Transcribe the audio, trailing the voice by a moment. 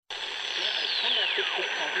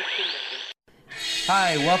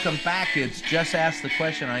Hi, welcome back. It's Just Ask the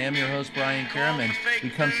Question. I am your host, Brian Karam, and we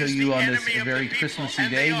come to you on this very Christmassy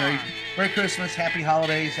day. Merry Christmas, Happy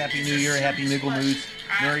Holidays, Happy New Year, Happy Migglemoose,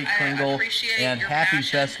 Merry Kringle, and Happy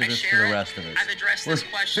Festivus for the rest of us. We're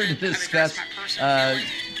here to discuss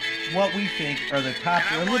what we think are the top,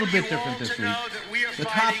 a little bit different this week, the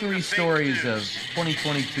top three stories of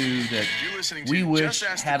 2022 that we wish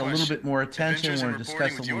had a little bit more attention. We're going to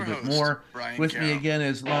discuss a little bit more. With me again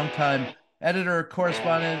is longtime editor,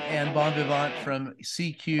 correspondent, and bon vivant from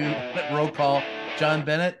CQ Roll Call, John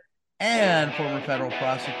Bennett, and former federal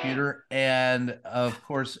prosecutor. And of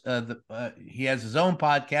course, he has his own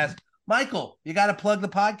podcast. Michael, you got to plug the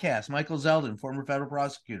podcast. Michael Zeldin, former federal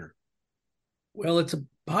prosecutor. Well, it's a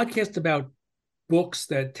podcast about books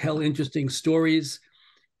that tell interesting stories,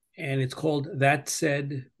 and it's called That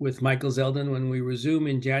Said with Michael Zeldin. When we resume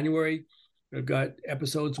in January, we've got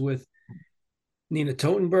episodes with Nina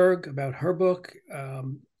Totenberg about her book,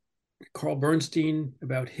 Carl Bernstein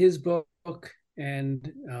about his book, and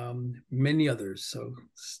many others. So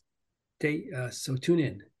tune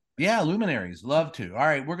in. Yeah, luminaries, love to. All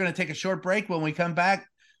right, we're going to take a short break. When we come back,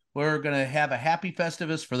 we're going to have a happy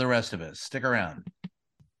Festivus for the rest of us. Stick around.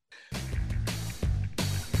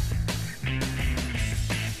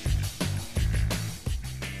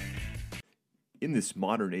 In this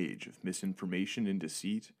modern age of misinformation and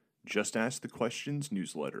deceit, Just Ask the Questions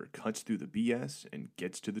newsletter cuts through the BS and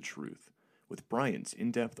gets to the truth. With Brian's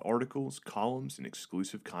in-depth articles, columns, and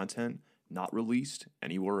exclusive content not released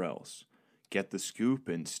anywhere else. Get the scoop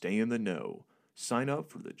and stay in the know. Sign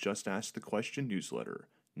up for the Just Ask the Question newsletter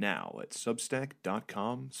now at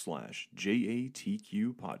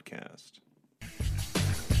substack.com/JATQ podcast.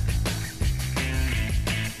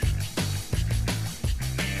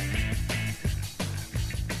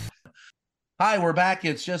 Hi, we're back.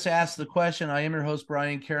 It's Just Ask the Question. I am your host,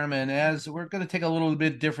 Brian Karam, and as we're going to take a little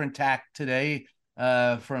bit different tack today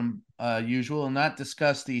from usual and not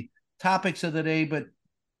discuss the topics of the day, but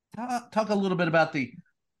talk a little bit about the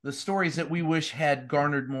stories that we wish had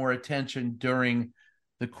garnered more attention during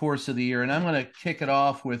the course of the year. And I'm going to kick it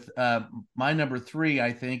off with my number three,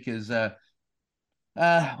 I think, is, I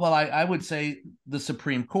would say the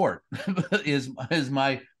Supreme Court is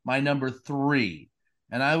my number three.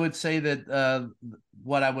 And I would say that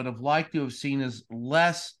what I would have liked to have seen is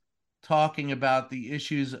less talking about the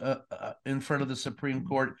issues in front of the Supreme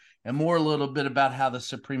Court and more a little bit about how the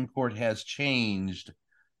Supreme Court has changed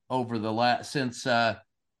over the since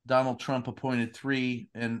Donald Trump appointed three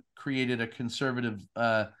and created a conservative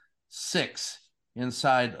six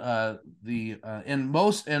inside and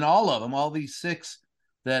all of them, all these six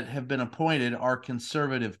that have been appointed are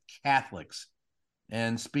conservative Catholics.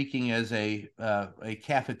 And speaking as a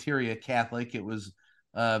cafeteria Catholic, it was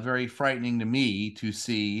very frightening to me to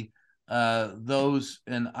see those,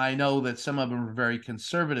 and I know that some of them are very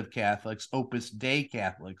conservative Catholics, Opus Dei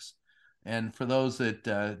Catholics. And for those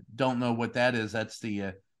that don't know what that is, that's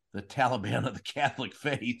the Taliban of the Catholic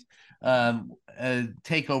faith,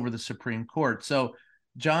 take over the Supreme Court. So,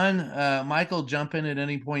 John, Michael, jump in at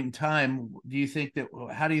any point in time.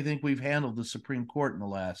 How do you think we've handled the Supreme Court in the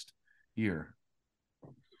last year?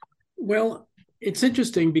 Well, it's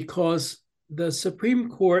interesting because the Supreme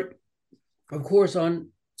Court, of course, on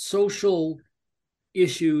social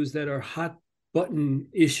issues that are hot button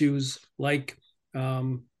issues like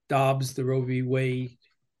Dobbs, the Roe v. Wade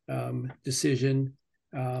decision,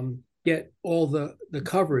 get all the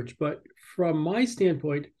coverage. But from my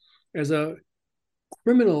standpoint, as a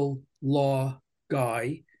criminal law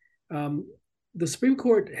guy, the Supreme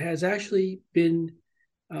Court has actually been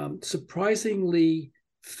surprisingly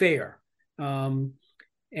fair. And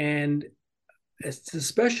it's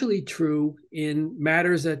especially true in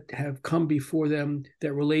matters that have come before them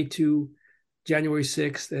that relate to January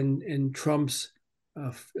 6th and Trump's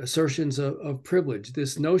assertions of privilege.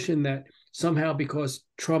 This notion that somehow because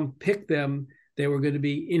Trump picked them, they were going to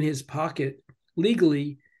be in his pocket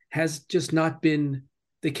legally has just not been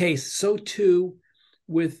the case. So too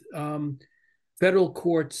with federal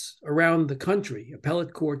courts around the country,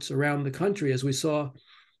 appellate courts around the country, as we saw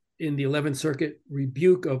in the 11th Circuit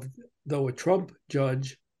rebuke of, though a Trump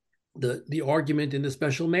judge, the argument in the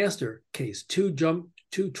special master case, two Trump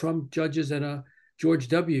judges and a George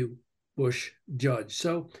W. Bush judge.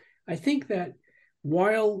 So I think that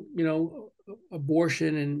while,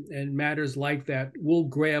 abortion and matters like that will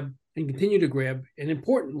grab and continue to grab, and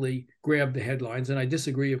importantly, grab the headlines, and I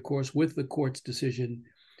disagree, of course, with the court's decision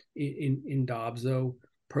in Dobbs, though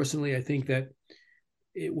personally, I think that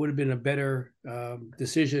it would have been a better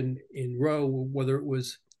decision in Roe, whether it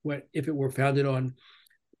was if it were founded on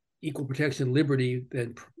equal protection liberty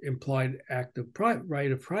than implied act of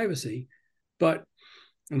right of privacy.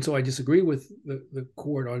 And so I disagree with the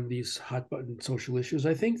court on these hot button social issues.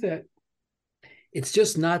 I think that it's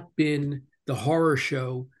just not been the horror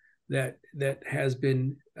show that has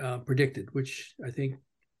been predicted, which I think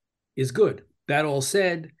is good. That all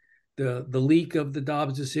said, the leak of the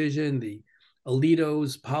Dobbs decision, the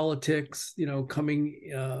Alito's politics, coming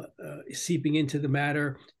seeping into the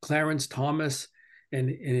matter, Clarence Thomas and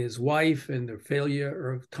his wife, and the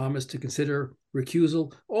failure of Thomas to consider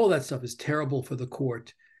recusal, all that stuff is terrible for the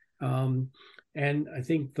court. And I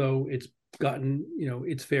think, though, it's gotten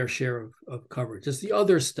its fair share of coverage. It's the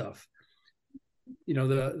other stuff,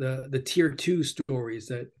 the tier 2 stories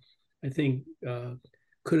that I think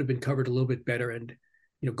could have been covered a little bit better, and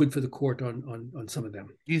good for the court on some of them.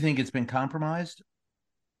 Do you think it's been compromised?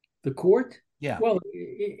 The court? Yeah. Well,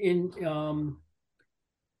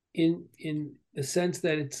 in the sense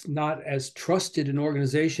that it's not as trusted an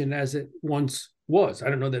organization as it once was. I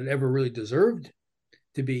don't know that it ever really deserved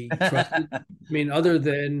to be trusted. I mean, other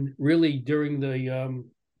than really during the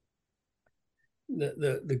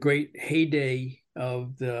great heyday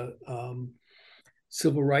of the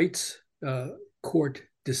civil rights court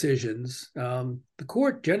decisions, the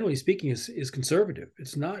court, generally speaking, is conservative.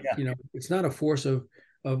 It's not, it's not a force of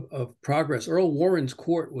progress. Earl Warren's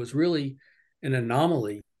court was really an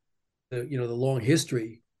anomaly. The long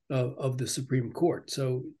history of the Supreme Court.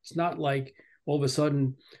 So it's not like all of a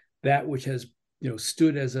sudden that which has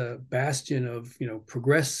stood as a bastion of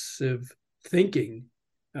progressive thinking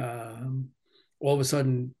all of a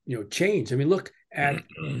sudden changed. I mean, look at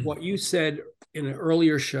what you said in an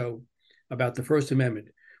earlier show about the First Amendment,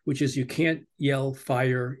 which is you can't yell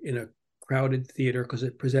fire in a crowded theater because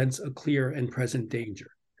it presents a clear and present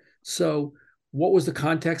danger. So what was the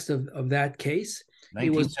context of that case?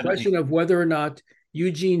 It was a question of whether or not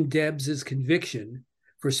Eugene Debs' conviction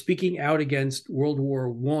for speaking out against World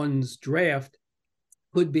War I's draft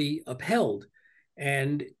could be upheld.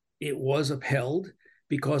 And it was upheld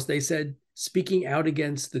because they said speaking out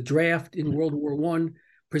against the draft in World War I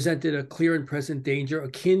presented a clear and present danger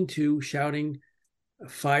akin to shouting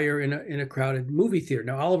fire in a crowded movie theater.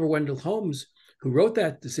 Now, Oliver Wendell Holmes, who wrote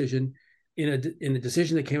that decision, in a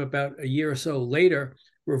decision that came about a year or so later,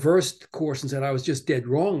 reversed course and said I was just dead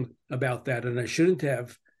wrong about that, and I shouldn't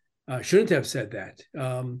have said that,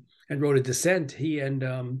 and wrote a dissent. He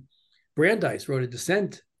and Brandeis wrote a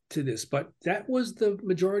dissent to this, but that was the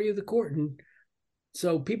majority of the court. And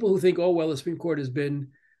so people who think, oh well, the Supreme Court has been,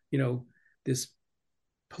 this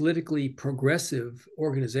politically progressive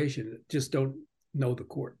organization, just don't know the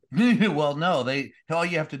court. Well, no, all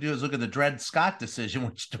you have to do is look at the Dred Scott decision,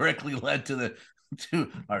 which directly led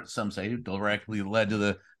or some say directly led to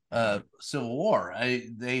the Civil War.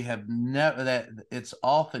 They have never, that it's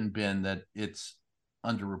often been that it's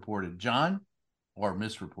underreported, John, or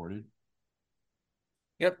misreported.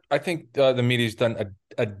 Yep, I think the media's done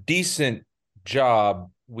a decent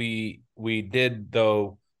job. We did,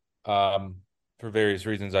 though, for various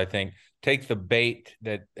reasons, I think, take the bait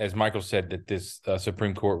that, as Michael said, that this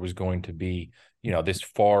Supreme Court was going to be, this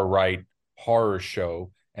far right horror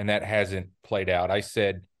show, and that hasn't played out. I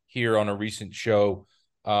said here on a recent show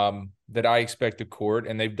that I expect the court,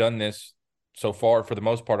 and they've done this so far for the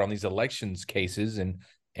most part on these elections cases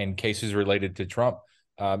and cases related to Trump.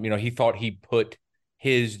 He thought he put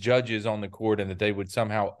his judges on the court and that they would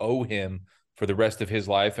somehow owe him for the rest of his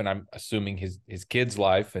life, and I'm assuming his kid's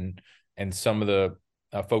life, and some of the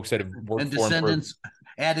folks that have worked and for him. And descendants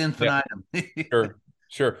ad infinitum. Yeah.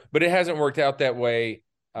 Sure. But it hasn't worked out that way.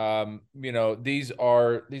 These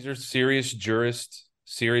are serious jurists,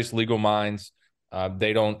 serious legal minds.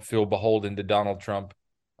 They don't feel beholden to Donald Trump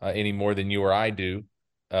any more than you or I do.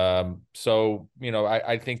 So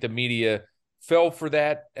I think the media fell for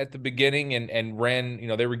that at the beginning and ran,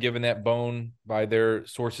 they were given that bone by their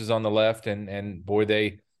sources on the left, and boy,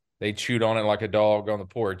 they chewed on it like a dog on the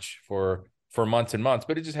porch for months and months,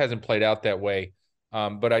 but it just hasn't played out that way.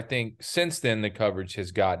 But I think since then the coverage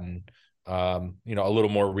has gotten, a little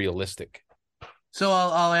more realistic. So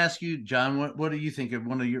I'll ask you, John, what do you think of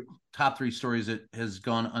one of your top 3 stories that has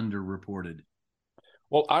gone underreported?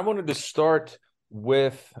 Well, I wanted to start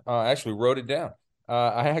with, I actually wrote it down.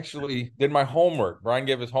 I actually did my homework. Brian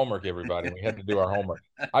gave us homework, everybody. We had to do our homework.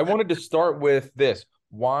 I wanted to start with this.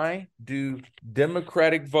 Why do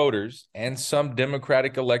Democratic voters and some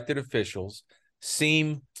Democratic elected officials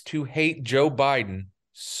seem to hate Joe Biden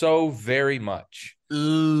so very much?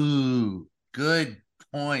 Ooh, good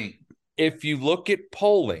point. If you look at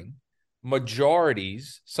polling,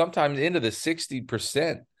 majorities, sometimes into the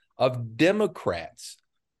 60% of Democrats,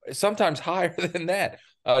 sometimes higher than that,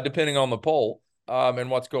 depending on the poll and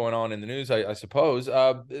what's going on in the news, I suppose.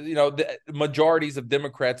 The majorities of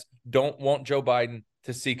Democrats don't want Joe Biden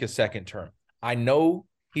to seek a second term. I know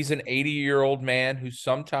he's an 80-year-old man who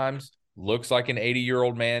sometimes looks like an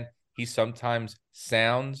 80-year-old man. He sometimes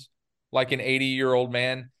sounds like an 80-year-old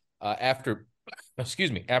man after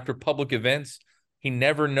public events. He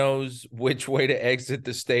never knows which way to exit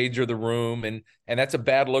the stage or the room, and that's a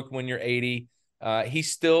bad look when you're 80. He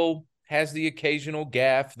still has the occasional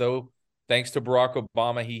gaffe, though. Thanks to Barack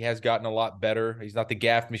Obama, he has gotten a lot better. He's not the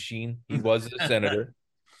gaffe machine. He was a senator.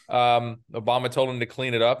 Obama told him to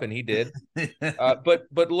clean it up, and he did.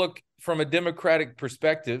 But look, from a Democratic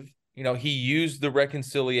perspective, he used the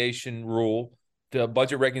reconciliation rule, the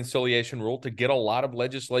budget reconciliation rule, to get a lot of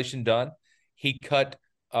legislation done. He got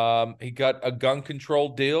a gun control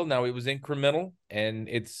deal. Now it was incremental, and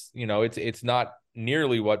it's not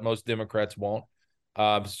nearly what most Democrats want.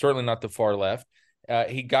 Certainly not the far left.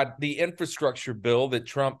 He got the infrastructure bill that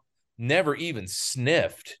Trump never even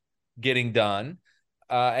sniffed getting done.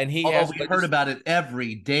 And he has we heard about it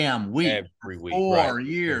every damn week every week, 4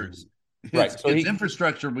 years. Right. So it's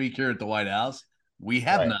infrastructure week here at the White House. We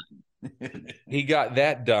have none. He got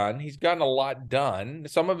that done. He's gotten a lot done.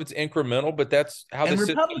 Some of it's incremental, but that's how the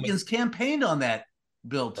Republicans campaigned on that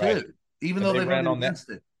bill too, even though they ran against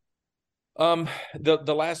it.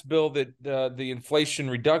 The last bill that the Inflation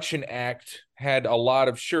Reduction Act had a lot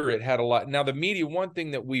of. Sure, it had a lot. Now the media, one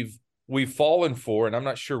thing that we've fallen for, and I'm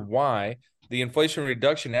not sure why, the Inflation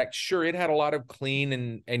Reduction Act, sure, it had a lot of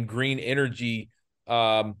clean and green energy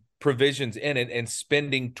provisions in it and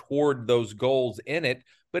spending toward those goals in it,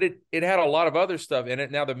 but it had a lot of other stuff in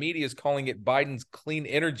it. Now the media is calling it Biden's Clean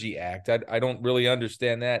Energy Act. I don't really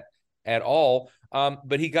understand that at all.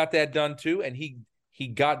 But he got that done too, and he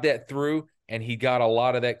got that through, and he got a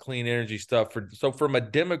lot of that clean energy stuff. So from a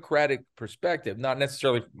Democratic perspective, not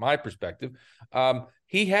necessarily my perspective,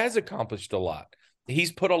 he has accomplished a lot.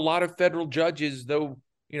 He's put a lot of federal judges, though,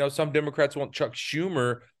 some Democrats want Chuck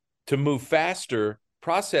Schumer to move faster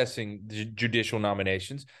processing judicial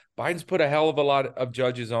nominations. Biden's put a hell of a lot of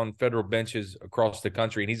judges on federal benches across the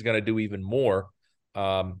country, and he's going to do even more,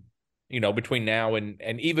 between now and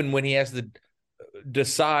even when he has to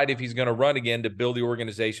decide if he's going to run again, to build the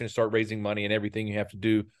organization and start raising money and everything you have to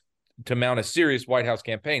do to mount a serious White House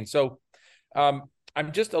campaign. So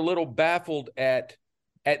I'm just a little baffled at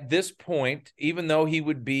this point, even though he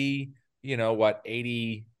would be,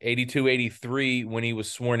 80, 82, 83 when he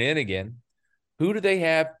was sworn in again. Who do they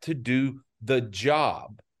have to do the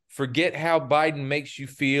job? Forget how Biden makes you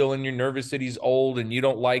feel and you're nervous that he's old and you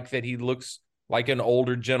don't like that he looks like an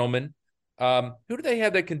older gentleman. Who do they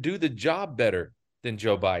have that can do the job better than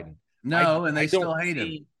Joe Biden? No, and they still hate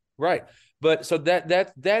him. Right. But so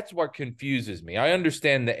that's what confuses me. I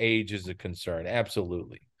understand the age is a concern.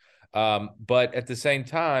 Absolutely. But at the same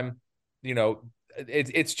time,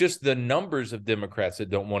 it's just the numbers of Democrats that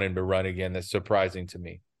don't want him to run again that's surprising to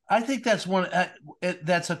me. I think that's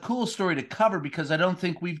that's a cool story to cover, because I don't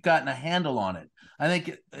think we've gotten a handle on it. I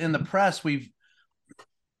think in the press we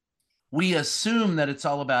assume that it's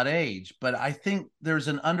all about age, but I think there's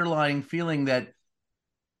an underlying feeling that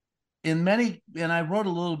in many, and I wrote a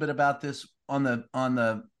little bit about this on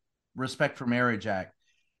the Respect for Marriage Act.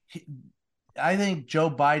 I think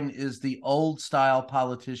Joe Biden is the old style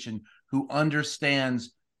politician who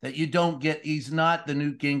understands that he's not the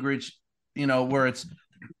Newt Gingrich, where it's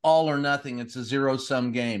all or nothing. It's a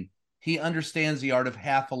zero-sum game. He understands the art of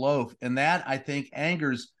half a loaf. And that, I think,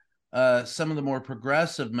 angers some of the more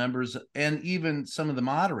progressive members and even some of the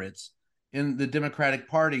moderates in the Democratic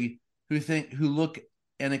Party who look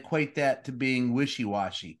and equate that to being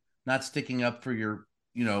wishy-washy, not sticking up for your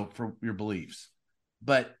beliefs.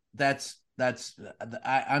 But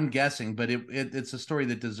I'm guessing, but it's a story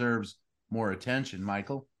that deserves more attention.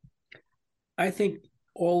 Michael? I think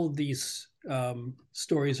all of these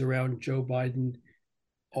stories around Joe Biden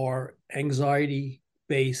are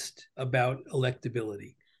anxiety-based about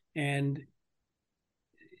electability. And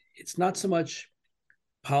it's not so much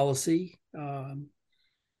policy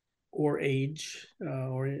or age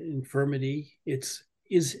or infirmity.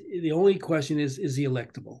 The only question is he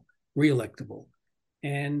reelectable?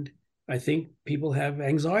 And I think people have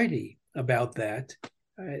anxiety about that.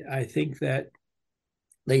 I think that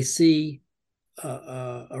they see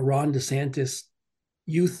a Ron DeSantis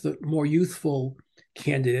more youthful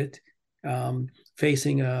candidate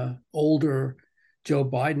facing a older Joe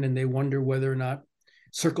Biden, and they wonder whether or not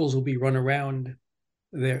circles will be run around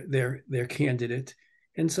their candidate.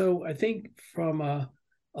 And so I think from a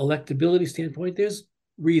electability standpoint, there's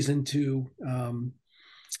reason to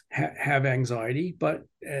have anxiety. But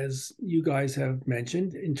as you guys have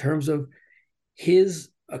mentioned, in terms of his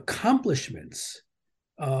accomplishments,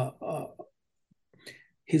 uh, uh,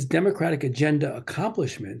 his Democratic agenda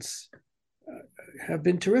accomplishments have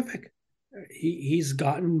been terrific. He's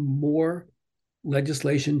gotten more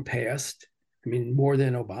legislation passed. I mean, more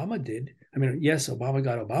than Obama did. I mean, yes, Obama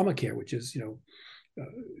got Obamacare, which is,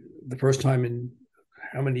 the first time in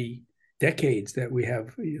how many decades that we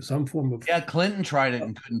have some form of. Yeah, Clinton tried it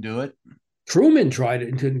and couldn't do it. Truman tried it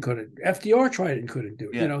and couldn't. FDR tried it and couldn't do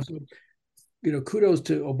it. Yeah. So, kudos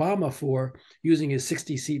to Obama for using his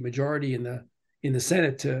 60-seat majority in the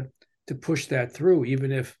Senate to push that through,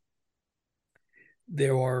 even if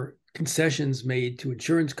there are concessions made to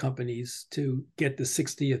insurance companies to get the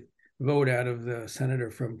 60th vote out of the senator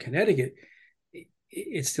from Connecticut.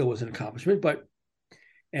 It still was an accomplishment, but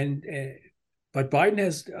Biden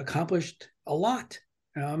has accomplished a lot,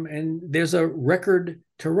 and there's a record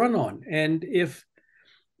to run on. And if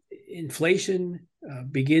inflation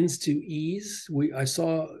begins to ease, I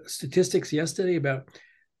saw statistics yesterday about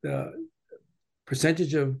the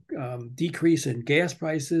percentage of decrease in gas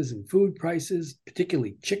prices and food prices,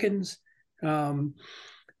 particularly chickens.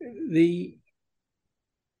 The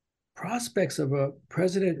prospects of a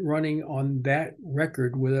president running on that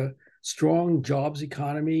record with a strong jobs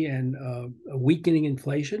economy and a weakening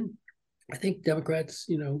inflation, I think Democrats,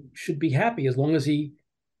 should be happy as long as he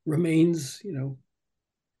remains,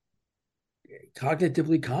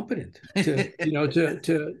 cognitively competent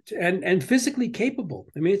and physically capable.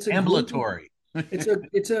 I mean, it's ambulatory.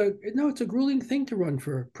 It's a grueling thing to run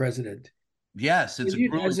for president. Yes, it's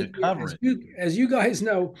grueling to cover it. As you guys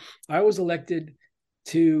know, I was elected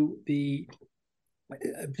to be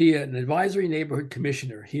an advisory neighborhood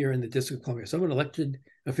commissioner here in the District of Columbia. So I'm an elected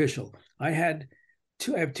official. I have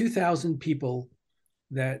 2,000 people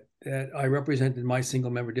that I represent in my single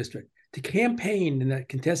member district. To campaign in that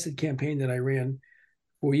contested campaign that I ran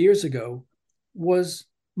 4 years ago was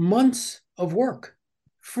months of work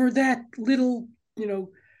for that little,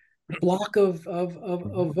 block of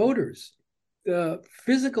voters. The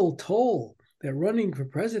physical toll that running for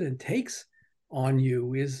president takes on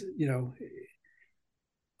you is,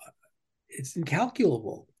 it's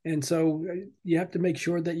incalculable. And so you have to make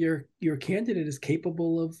sure that your candidate is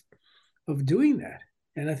capable of doing that.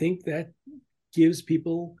 And I think that gives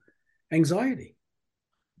people anxiety.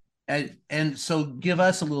 And so give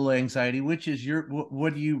us a little anxiety. Which is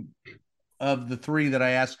what do you, of the three that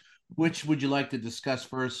I asked, which would you like to discuss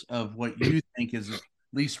first of what you think is the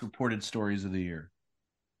least reported stories of the year?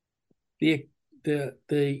 The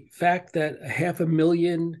fact that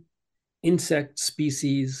 500,000 insect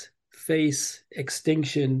species face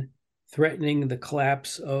extinction, threatening the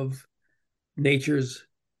collapse of nature's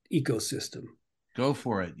ecosystem. Go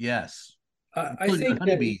for it. Yes. I think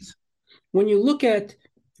honeybees. That when you look at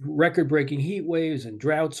record-breaking heat waves and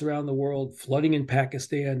droughts around the world, flooding in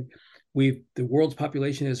Pakistan, the world's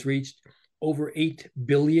population has reached over 8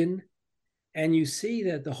 billion. And you see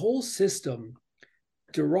that the whole system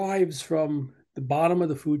derives from the bottom of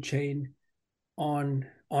the food chain on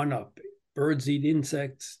up. Birds eat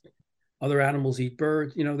insects, other animals eat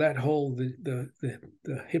birds. That whole the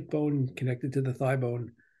hip bone connected to the thigh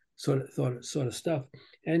bone sort of stuff.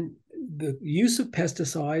 And the use of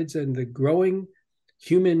pesticides and the growing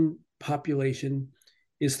human population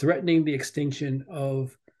is threatening the extinction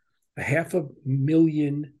of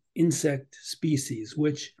 500,000 insect species,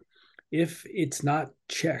 which, if it's not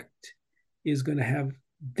checked, is going to have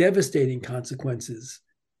devastating consequences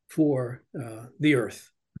for the earth.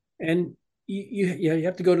 And you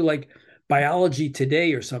have to go to like Biology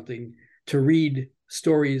Today or something to read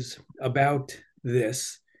stories about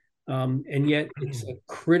this. And yet it's a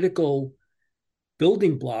critical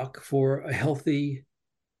building block for a healthy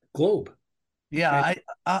globe. Yeah,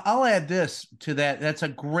 I'll add this to that. That's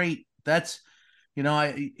it's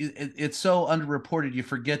so underreported. You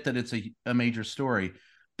forget that it's a major story.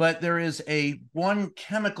 But there is one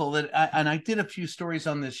chemical that I did a few stories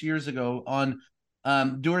on this years ago on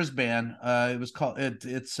Dursban. It was called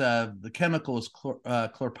the chemical is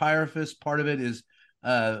chlorpyrifos. Part of it is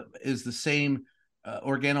the same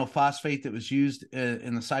organophosphate that was used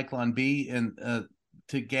in the Cyclone B and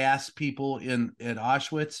to gas people at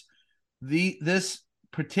Auschwitz. This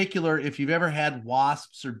particular, if you've ever had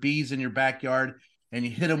wasps or bees in your backyard and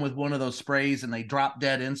you hit them with one of those sprays and they drop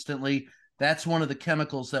dead instantly, that's one of the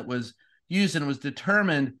chemicals that was used, and it was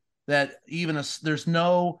determined that there's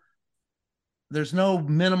no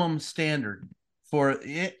minimum standard for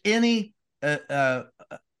any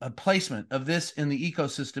placement of this in the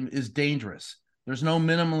ecosystem is dangerous. There's no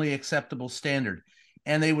minimally acceptable standard.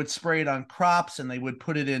 and they would spray it on crops, and they would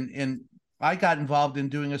put it in. I got involved in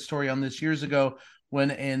doing a story on this years ago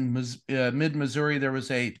when in mid Missouri there was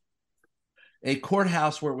a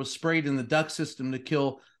courthouse where it was sprayed in the duct system to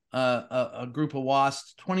kill a group of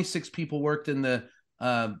wasps. 26 people worked in the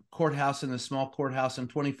courthouse, in the small courthouse, and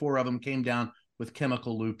 24 of them came down with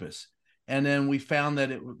chemical lupus. And then we found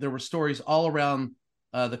that there were stories all around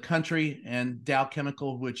the country, and Dow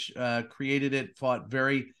Chemical, which created it, fought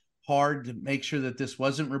very hard to make sure that this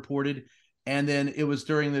wasn't reported. And then it was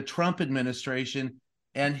during the Trump administration,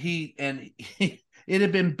 and it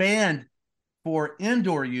had been banned for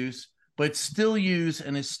indoor use, but still used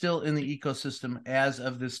and is still in the ecosystem as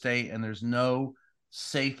of this day. And there's no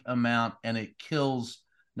safe amount, and it kills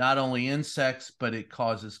not only insects, but it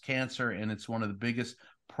causes cancer. And it's one of the biggest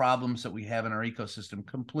problems that we have in our ecosystem,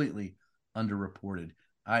 completely underreported.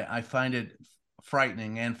 I find it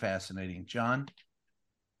frightening and fascinating. John?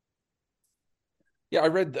 Yeah, I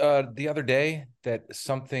read the other day that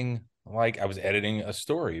something like, I was editing a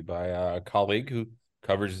story by a colleague who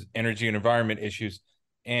covers energy and environment issues,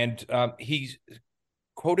 and he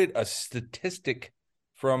quoted a statistic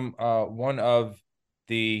from one of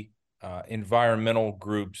the environmental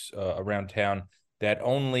groups around town that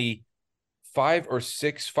only 5 to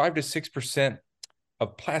 6%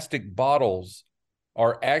 of plastic bottles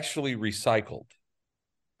are actually recycled.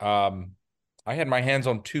 I had my hands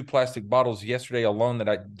on 2 plastic bottles yesterday alone,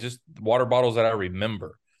 water bottles that I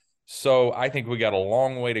remember. So I think we got a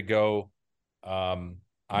long way to go.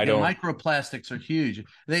 Microplastics are huge.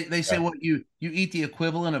 They say what you eat the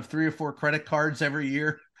equivalent of 3 or 4 credit cards every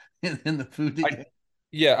year in the food that you.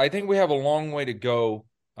 Yeah, I think we have a long way to go.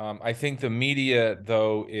 I think the media,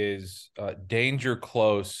 though, is danger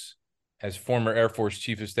close, as former Air Force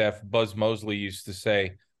Chief of Staff Buzz Mosley used to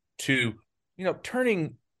say, to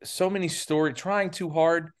turning so many stories, trying too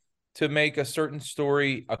hard to make a certain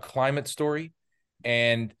story a climate story,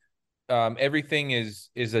 and everything is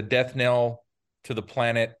a death knell to the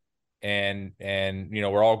planet, and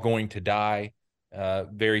we're all going to die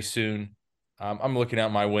very soon. I'm looking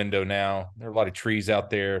out my window now. There are a lot of trees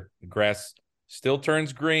out there. The grass still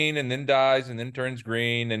turns green and then dies and then turns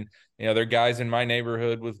green. And, there are guys in my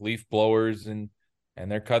neighborhood with leaf blowers and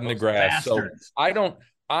they're cutting the grass. Bastards. So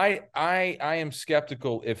I am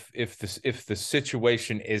skeptical if the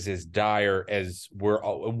situation is as dire as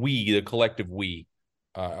the collective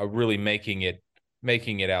are really making it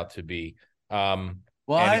out to be. Well,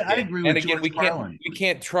 I agree with George Carlin. We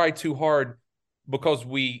can't try too hard, because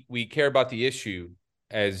we care about the issue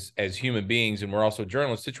as human beings, and we're also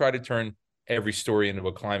journalists, to try to turn every story into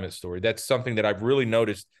a climate story. That's something that I've really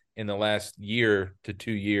noticed in the last year to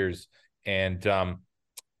 2 years. And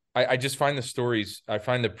I just find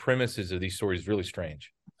the premises of these stories really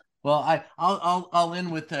strange. Well, I'll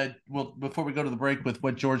end with before we go to the break, with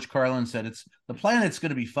what George Carlin said. It's the planet's going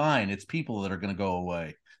to be fine. It's people that are going to go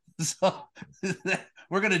away. So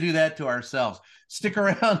we're going to do that to ourselves. Stick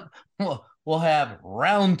around. We'll have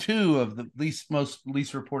round 2 of the least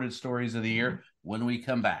reported stories of the year when we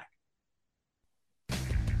come back.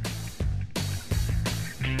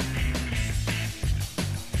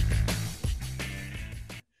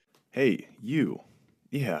 Hey, you.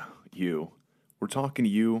 Yeah, you. We're talking to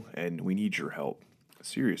you, and we need your help.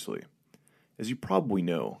 Seriously. As you probably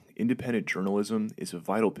know, independent journalism is a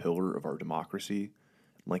vital pillar of our democracy.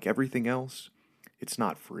 Like everything else, it's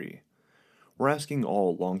not free. We're asking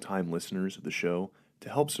all longtime listeners of the show to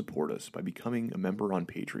help support us by becoming a member on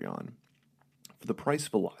Patreon. For the price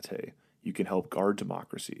of a latte, you can help guard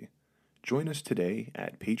democracy. Join us today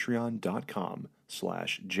at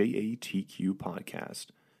patreon.com/JATQ podcast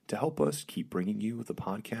to help us keep bringing you the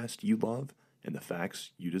podcast you love and the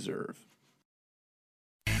facts you deserve.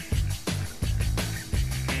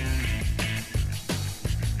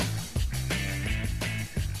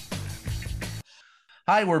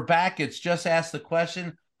 Hi, we're back. It's Just Ask the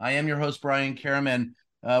Question. I am your host, Brian Karam, and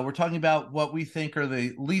we're talking about what we think are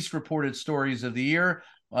the least reported stories of the year.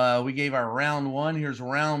 We gave our round 1. Here's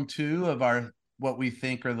round 2 of our what we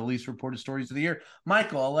think are the least reported stories of the year.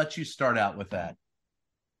 Michael, I'll let you start out with that.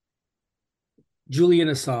 Julian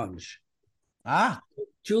Assange.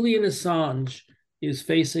 Julian Assange is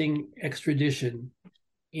facing extradition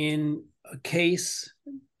in a case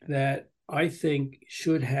that I think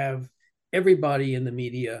should have everybody in the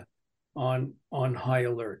media on high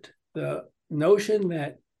alert. The notion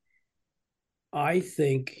that I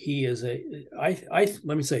think he is I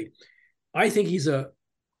think he's a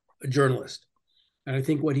journalist, and I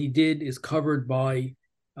think what he did is covered by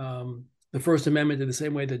the First Amendment in the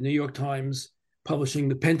same way that New York Times publishing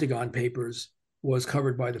the Pentagon Papers was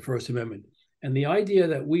covered by the First Amendment. And the idea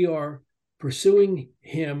that we are pursuing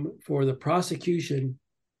him for the prosecution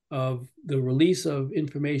of the release of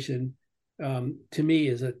information, to me,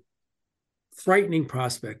 is a frightening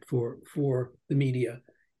prospect for the media.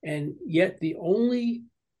 And yet the only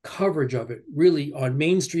coverage of it really on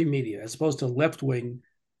mainstream media, as opposed to left-wing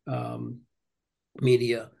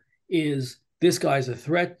media, is this guy's a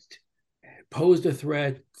threat, posed a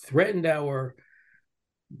threat, threatened our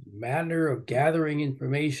manner of gathering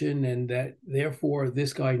information, and that therefore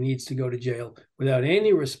this guy needs to go to jail, without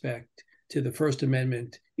any respect to the First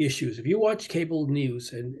Amendment issues. If you watch cable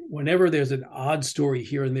news, and whenever there's an odd story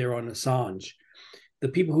here and there on Assange, the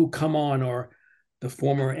people who come on are the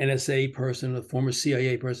former NSA person, the former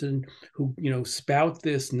CIA person, who spout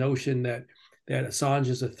this notion that Assange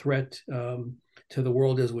is a threat to the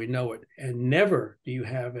world as we know it. And never do you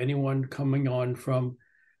have anyone coming on from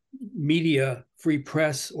media, free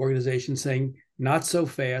press organizations saying, not so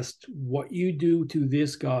fast. What you do to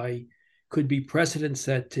this guy could be precedent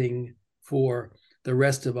setting for the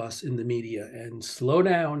rest of us in the media, and slow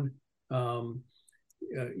down,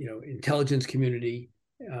 intelligence community,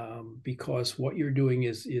 because what you're doing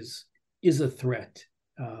is a threat.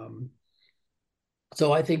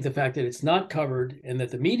 So I think the fact that it's not covered, and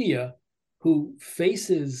that the media, who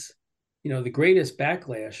faces, the greatest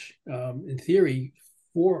backlash, in theory,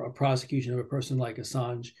 for a prosecution of a person like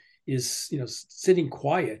Assange, is, sitting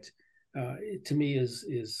quiet, to me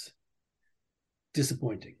is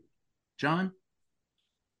disappointing. John,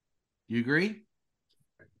 you agree?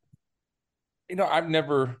 I've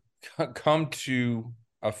never come to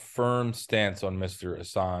a firm stance on Mr.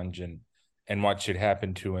 Assange and what should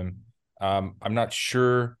happen to him. I'm not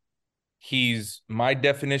sure he's my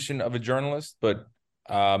definition of a journalist, but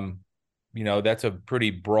that's a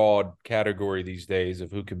pretty broad category these days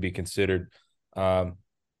of who can be considered a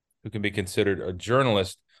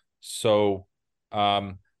journalist. So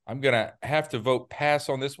I'm gonna have to vote pass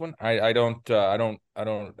on this one. I've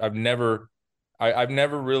never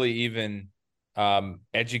really even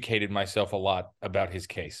educated myself a lot about his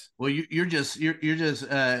case. Well, you're just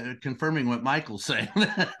confirming what Michael's saying.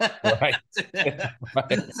 Right.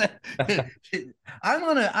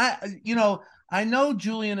 I know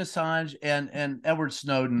Julian Assange and Edward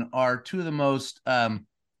Snowden are two of the most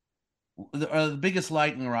the biggest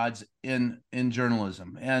lightning rods in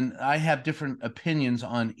journalism, and I have different opinions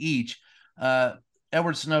on each.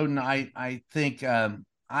 Edward Snowden, I think,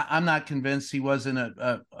 I'm not convinced he wasn't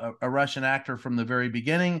a Russian actor from the very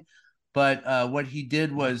beginning, but what he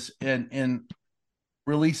did was in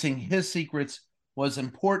releasing his secrets was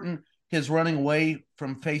important. His running away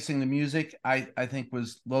from facing the music, I think,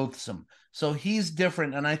 was loathsome. So he's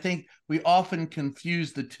different, and I think we often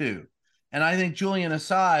confuse the two. And I think Julian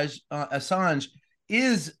Assange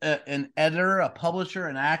is an editor, a publisher,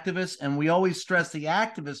 an activist, and we always stress the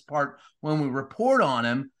activist part when we report on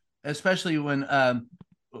him, especially when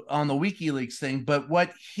on the WikiLeaks thing. But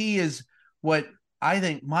what I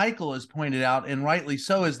think Michael has pointed out, and rightly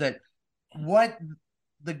so, is that what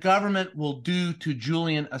the government will do to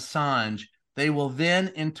Julian Assange, they will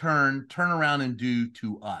then in turn around and do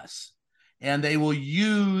to us. And they will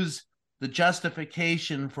use the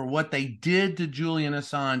justification for what they did to Julian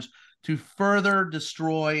Assange to further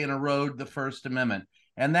destroy and erode the First Amendment.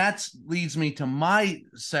 And that leads me to my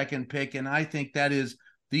second pick, and I think that is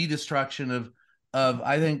the destruction of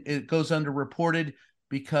I think it goes underreported,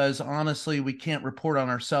 because honestly, we can't report on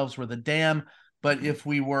ourselves with a damn. But if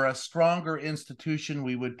we were a stronger institution,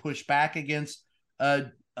 we would push back against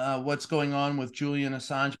what's going on with Julian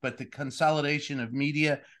Assange. But the consolidation of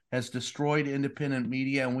media has destroyed independent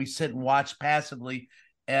media, and we sit and watch passively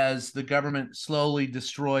as the government slowly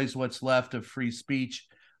destroys what's left of free speech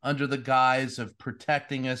under the guise of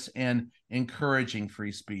protecting us and encouraging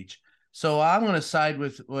free speech. So I'm going to side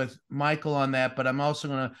with Michael on that, but I'm also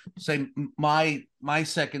going to say my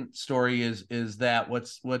second story is that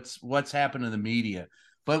what's happened to the media.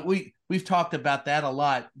 But we've talked about that a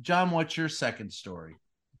lot. John, what's your second story?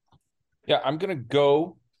 Yeah, I'm going to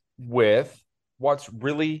go with what's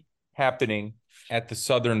really happening at the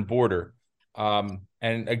southern border. And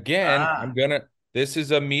again, this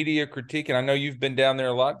is a media critique, and I know you've been down there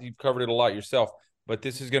a lot. You've covered it a lot yourself, but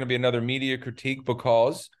this is going to be another media critique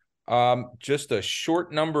because just a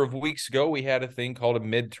short number of weeks ago, we had a thing called a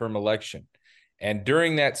midterm election. And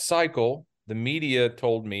during that cycle, the media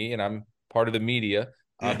told me, and I'm part of the media,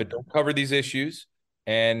 but don't cover these issues.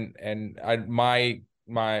 And my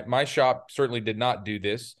shop certainly did not do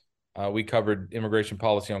this. We covered immigration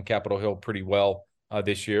policy on Capitol Hill pretty well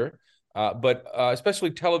this year. But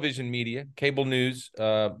especially television media, cable news,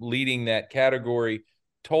 leading that category,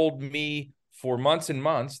 told me for months and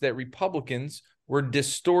months that Republicans were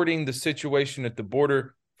distorting the situation at the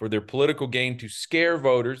border for their political gain to scare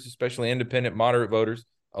voters, especially independent, moderate voters,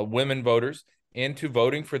 women voters, into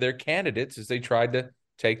voting for their candidates as they tried to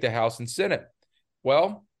take the House and Senate.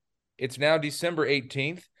 Well, it's now December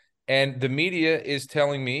 18th, and the media is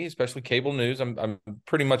telling me, especially cable news, I'm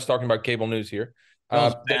pretty much talking about cable news here,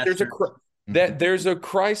 that there's a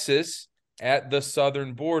crisis at the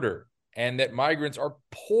southern border and that migrants are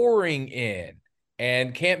pouring in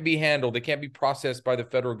and can't be handled. They can't be processed by the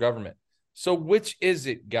federal government. So which is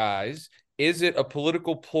it, guys? Is it a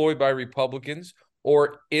political ploy by Republicans,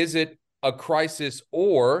 or is it a crisis,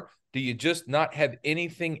 or do you just not have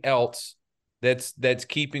anything else that's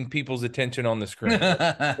keeping people's attention on the screen?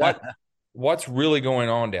 What's really going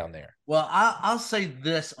on down there? Well, I'll say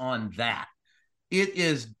this on that. It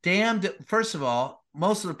is damned. First of all,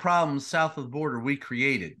 most of the problems south of the border we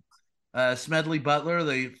created. Smedley Butler,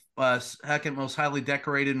 the second most highly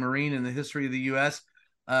decorated Marine in the history of the U.S.,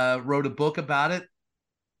 wrote a book about it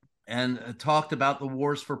and talked about the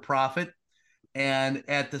wars for profit. And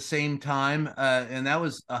at the same time, and that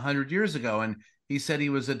was 100 years ago, and he said he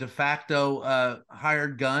was a de facto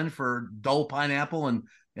hired gun for Dole Pineapple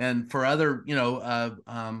and for other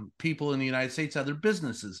people in the United States, other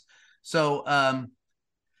businesses. So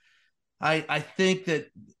I think that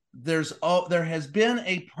there has been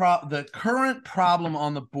the current problem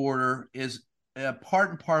on the border is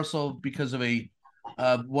part and parcel because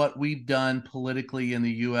of what we've done politically in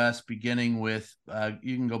the U.S., beginning with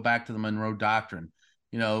you can go back to the Monroe Doctrine.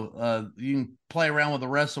 You can play around with the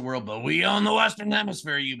rest of the world, but we own the Western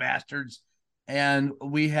Hemisphere, you bastards. And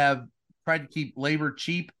we have tried to keep labor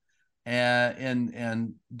cheap, and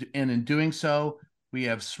in doing so, we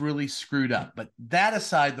have really screwed up. But that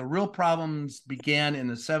aside, the real problems began in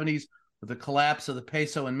the 70s with the collapse of the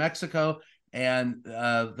peso in Mexico and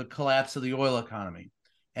the collapse of the oil economy.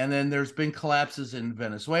 And then there's been collapses in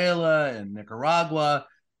Venezuela and Nicaragua,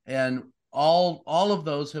 and all of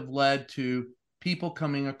those have led to people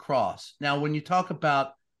coming across. Now, when you talk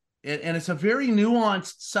about it, and it's a very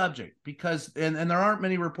nuanced subject because, and there aren't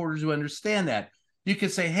many reporters who understand that. You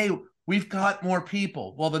could say, hey, we've got more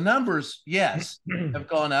people. Well, the numbers, yes, have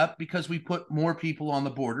gone up because we put more people on the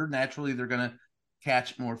border. Naturally, they're going to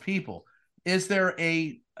catch more people. Is there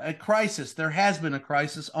a crisis? There has been a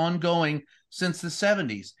crisis ongoing since the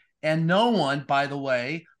 70s. And no one, by the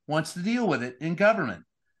way, wants to deal with it in government.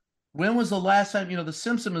 When was the last time, the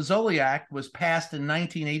Simpson-Mazzoli Act was passed in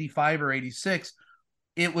 1985 or 86.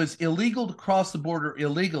 It was illegal to cross the border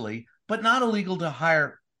illegally, but not illegal to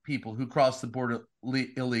hire people who cross the border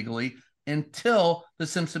illegally until the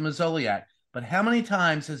Simpson-Mazzoli Act. But how many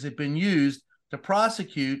times has it been used to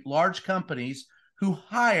prosecute large companies who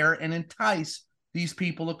hire and entice these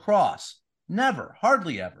people across? Never,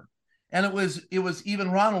 hardly ever. And it was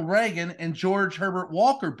even Ronald Reagan and George Herbert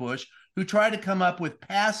Walker Bush who tried to come up with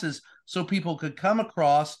passes so people could come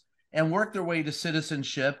across and work their way to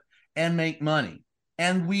citizenship and make money.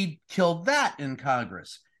 And we killed that in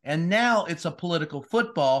Congress. And now it's a political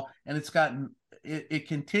football, and it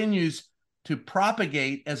continues to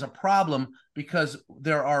propagate as a problem because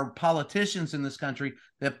there are politicians in this country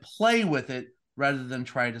that play with it rather than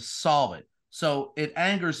try to solve it. So it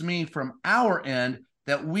angers me from our end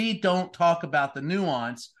that we don't talk about the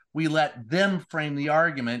nuance. We let them frame the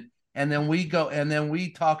argument, and then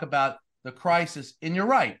we talk about the crisis. And you're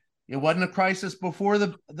right, it wasn't a crisis before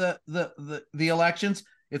the elections.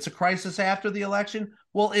 It's a crisis after the election.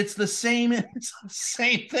 Well, it's the same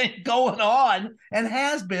thing going on and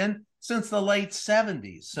has been since the late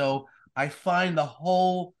 70s. So I find the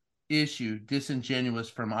whole issue disingenuous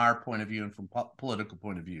from our point of view and from political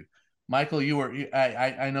point of view. Michael,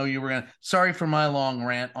 I know you were going to, sorry for my long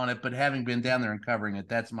rant on it, but having been down there and covering it,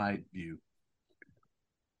 that's my view.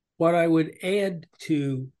 What I would add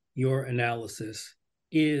to your analysis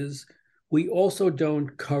is we also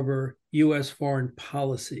don't cover U.S. foreign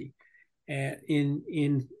policy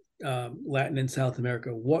in Latin and South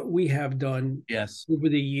America. What we have done over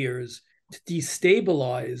the years to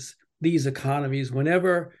destabilize these economies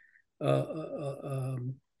whenever a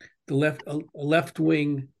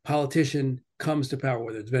left-wing politician comes to power,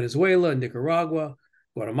 whether it's Venezuela, Nicaragua,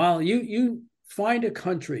 Guatemala, you find a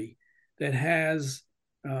country that has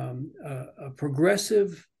a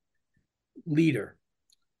progressive leader,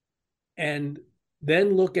 and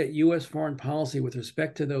then look at U.S. foreign policy with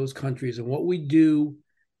respect to those countries and what we do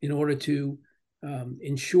in order to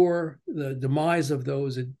ensure the demise of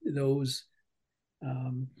those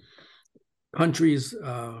countries'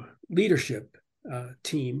 leadership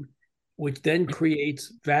team, which then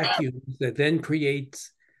creates vacuums that then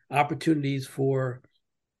creates opportunities for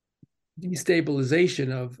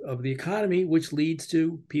destabilization of the economy, which leads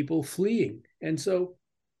to people fleeing. And so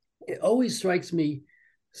it always strikes me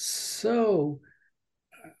so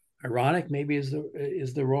ironic, maybe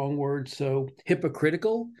is the wrong word, so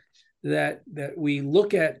hypocritical, that we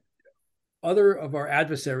look at other of our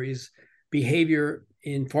adversaries' behavior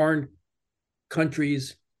in foreign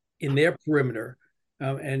countries in their perimeter,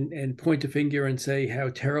 and point a finger and say how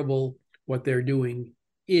terrible what they're doing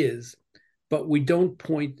is, but we don't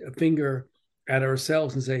point a finger at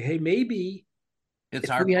ourselves and say, hey, maybe It's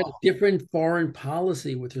if our we had fault. a different foreign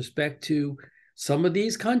policy with respect to some of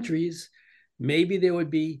these countries, maybe there would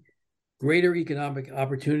be greater economic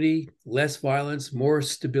opportunity, less violence, more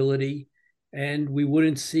stability, and we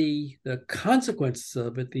wouldn't see the consequences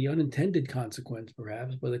of it, the unintended consequence,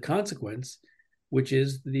 perhaps, but the consequence, which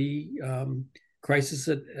is the crisis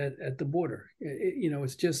at the border.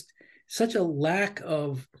 It's just such a lack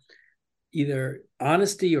of either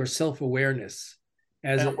honesty or self-awareness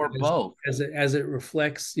or both. as it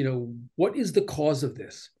reflects, what is the cause of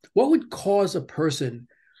this? What would cause a person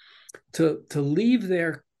to leave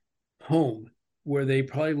their home where they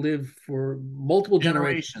probably lived for multiple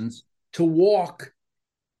generations to walk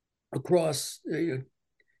across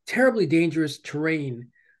terribly dangerous terrain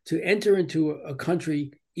to enter into a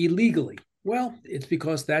country illegally? Well, it's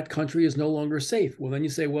because that country is no longer safe. Well, then you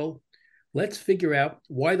say, well, let's figure out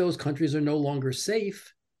why those countries are no longer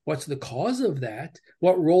safe. What's the cause of that?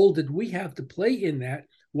 What role did we have to play in that?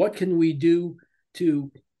 What can we do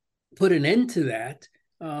to put an end to that,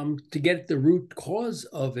 to get the root cause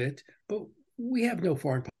of it? But we have no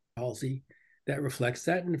foreign policy that reflects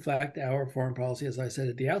that. And in fact, our foreign policy, as I said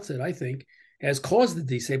at the outset, I think, has caused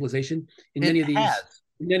the destabilization in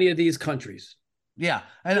many of these countries. Yeah,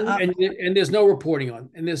 and there's no reporting on,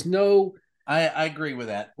 and there's no. I agree with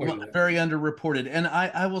that. Very underreported. And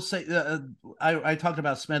I will say, I talked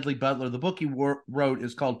about Smedley Butler. The book he wrote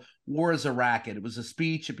is called War is a Racket. It was a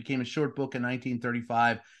speech. It became a short book in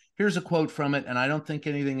 1935. Here's a quote from it, and I don't think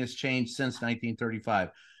anything has changed since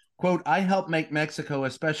 1935. Quote, I helped make Mexico,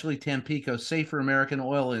 especially Tampico, safe for American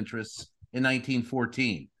oil interests in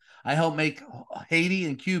 1914. I helped make Haiti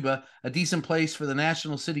and Cuba a decent place for the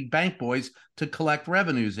National City Bank boys to collect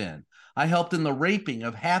revenues in. I helped in the raping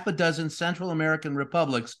of half a dozen Central American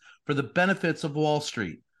republics for the benefits of Wall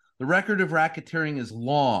Street. The record of racketeering is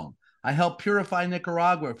long. I helped purify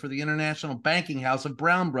Nicaragua for the international banking house of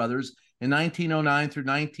Brown Brothers in 1909 through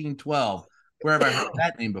 1912. Where have I heard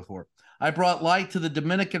that name before? I brought light to the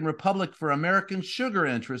Dominican Republic for American sugar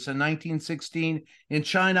interests in 1916. In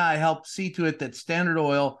China, I helped see to it that Standard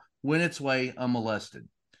Oil went its way unmolested.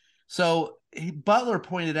 So Butler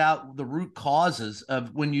pointed out the root causes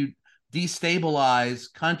of when you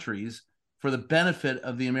destabilize countries for the benefit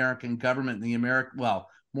of the American government and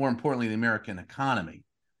more importantly, the American economy.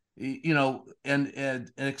 And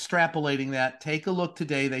extrapolating that, take a look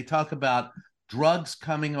today. They talk about drugs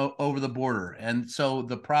coming over the border. And so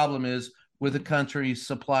the problem is with the countries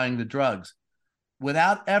supplying the drugs,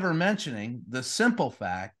 without ever mentioning the simple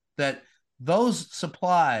fact that those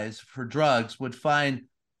supplies for drugs would find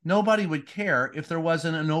nobody would care if there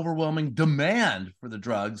wasn't an overwhelming demand for the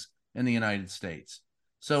drugs in the United States.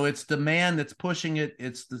 So it's demand that's pushing it.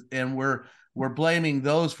 And we're blaming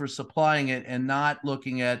those for supplying it and not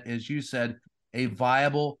looking at, as you said, a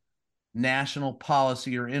viable national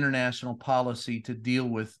policy or international policy to deal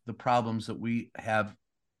with the problems that we have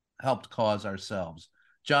helped cause ourselves.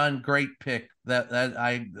 John, great pick.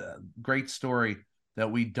 Great story that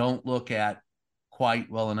we don't look at quite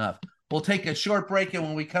well enough. We'll take a short break, and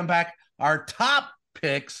when we come back, our top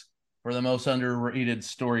picks for the most underrated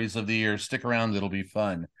stories of the year. Stick around, it'll be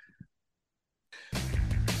fun.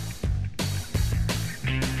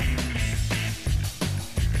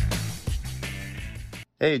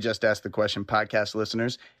 Hey, Just Ask the Question podcast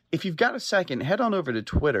listeners. If you've got a second, head on over to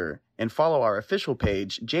Twitter and follow our official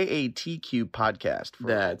page, JATQ Podcast.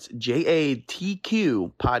 That's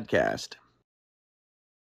JATQ Podcast.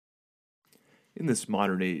 In this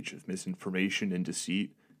modern age of misinformation and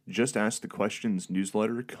deceit, Just Ask the Questions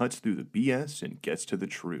newsletter cuts through the BS and gets to the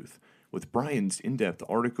truth, with Brian's in-depth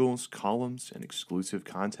articles, columns, and exclusive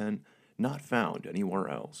content not found anywhere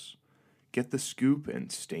else. Get the scoop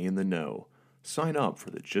and stay in the know. Sign up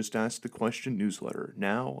for the Just Ask the Question newsletter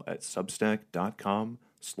now at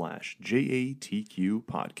substack.com/JATQ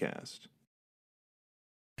podcast.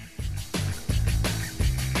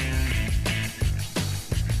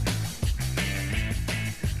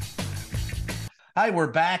 Hi,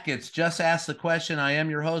 we're back. It's Just Ask the Question. I am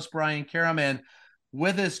your host, Brian Karam, and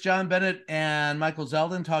with us, John Bennett and Michael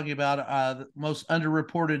Zeldin, talking about the most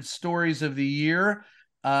underreported stories of the year.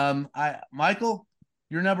 Michael,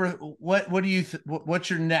 your number. What do you what's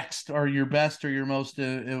your next or your best or your most?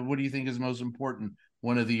 What do you think is most important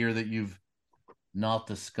one of the year that you've not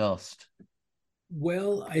discussed?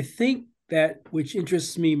 Well, I think that which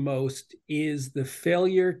interests me most is the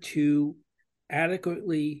failure to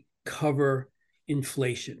adequately cover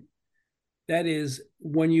inflation. That is,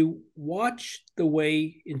 when you watch the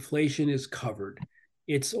way inflation is covered,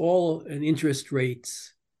 it's all an interest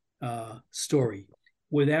rates story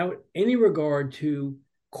without any regard to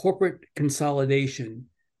corporate consolidation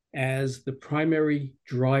as the primary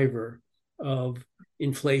driver of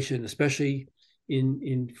inflation, especially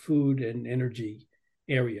in food and energy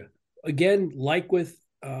area. Again, like with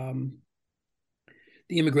the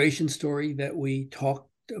immigration story that we talked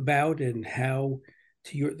about, and how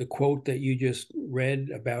the quote that you just read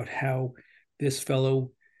about how this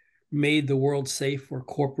fellow made the world safe for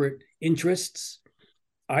corporate interests.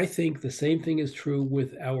 I think the same thing is true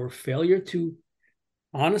with our failure to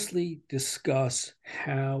honestly discuss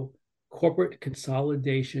how corporate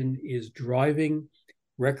consolidation is driving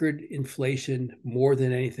record inflation more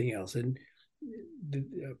than anything else. And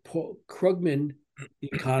Paul Krugman, the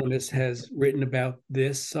economist, has written about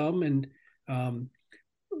this some, and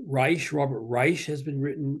Robert Reich has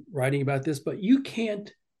been writing about this, but you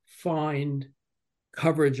can't find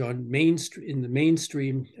coverage on in the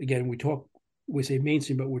mainstream. Again, we say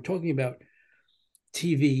mainstream, but we're talking about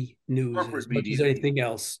TV news Corporate as much media. as anything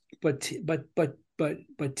else. But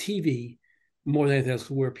TV more than anything else,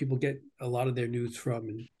 where people get a lot of their news from,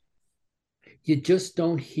 and you just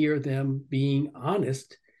don't hear them being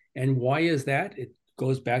honest. And why is that? It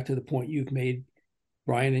goes back to the point you've made,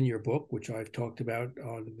 Brian, in your book, which I've talked about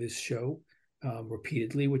on this show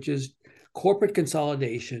repeatedly, which is corporate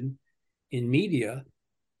consolidation in media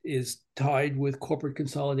is tied with corporate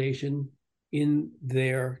consolidation in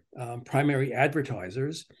their primary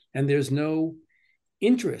advertisers. And there's no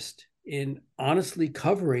interest in honestly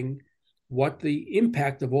covering what the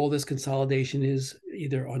impact of all this consolidation is,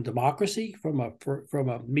 either on democracy from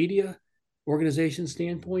a media organization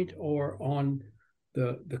standpoint, or on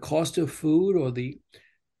the cost of food, or the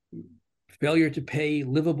failure to pay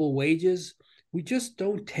livable wages. We just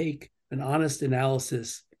don't take an honest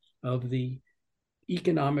analysis of the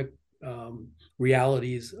economic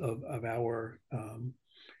realities of our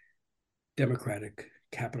democratic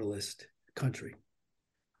capitalist country.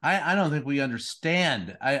 I don't think we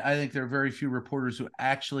understand. I think there are very few reporters who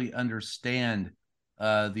actually understand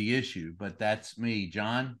the issue, but that's me.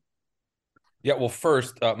 John? Yeah, well,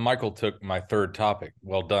 first, Michael took my third topic.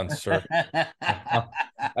 Well done, sir.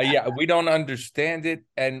 Yeah, we don't understand it,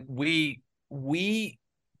 and we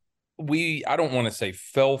I don't want to say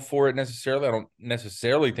fell for it necessarily. I don't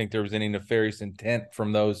necessarily think there was any nefarious intent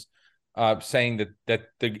from those saying that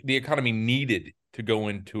the economy needed to go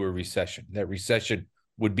into a recession, that recession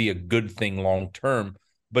would be a good thing long term.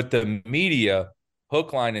 But the media,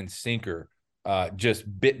 hook, line, and sinker,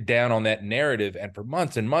 just bit down on that narrative, and for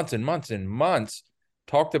months and months and months and months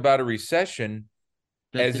talked about a recession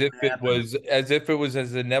as if it was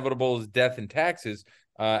as inevitable as death and taxes.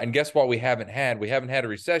 And guess what? We haven't had a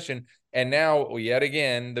recession, and now yet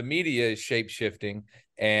again the media is shape shifting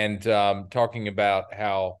and talking about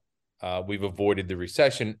how we've avoided the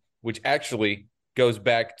recession, which actually goes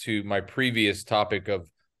back to my previous topic of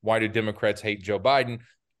why do Democrats hate Joe Biden.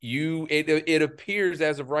 It appears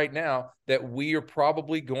as of right now that we are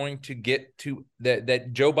probably going to get to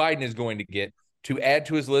that Joe Biden is going to get to add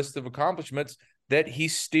to his list of accomplishments that he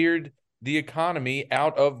steered the economy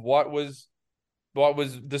out of what was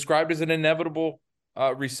described as an inevitable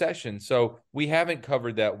recession. So we haven't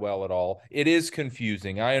covered that well at all. It is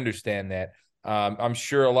confusing. I understand that. I'm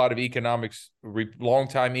sure a lot of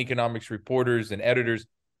longtime economics reporters and editors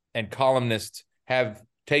and columnists have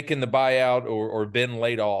taken the buyout or been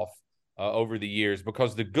laid off over the years,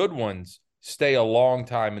 because the good ones stay a long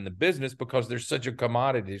time in the business because they're such a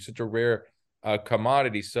commodity, such a rare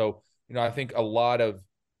commodity. So, I think a lot of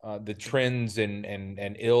the trends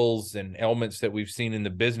and ills and ailments that we've seen in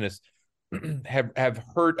the business have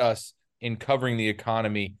hurt us in covering the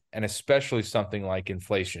economy, and especially something like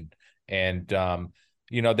inflation. And that's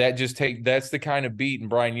the kind of beat. And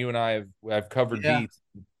Brian, you and I have covered beats,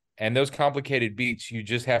 and those complicated beats, you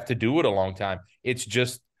just have to do it a long time. It's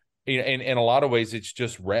just, in a lot of ways, it's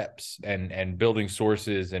just reps and building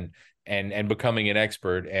sources and becoming an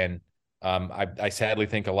expert. And I sadly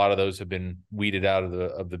think a lot of those have been weeded out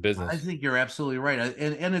of the business. I think you're absolutely right,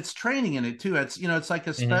 and it's training in it too. It's it's like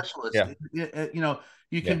a specialist. Yeah.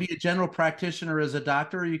 You can be a general practitioner as a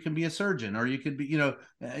doctor, or you can be a surgeon, or you could be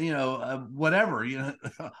whatever,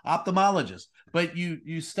 ophthalmologist. But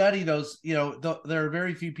you study those. There are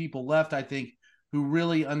very few people left, I think, who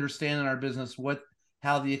really understand in our business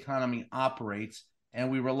how the economy operates, and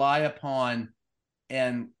we rely upon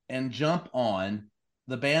and jump on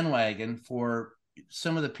the bandwagon for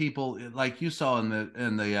some of the people like you saw in the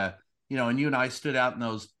and you and I stood out in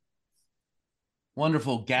those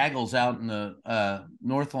wonderful gaggles out in the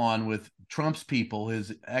North Lawn with Trump's people,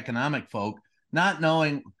 his economic folk, not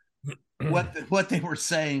knowing what they were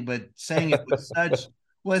saying, but saying it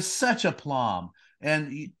with such aplomb.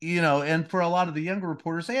 And and for a lot of the younger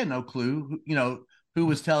reporters, they had no clue, who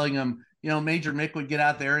was telling them, Major Mick would get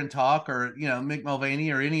out there and talk, or Mick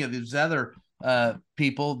Mulvaney, or any of these other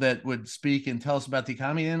people that would speak and tell us about the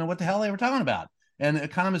economy. They didn't know what the hell they were talking about. And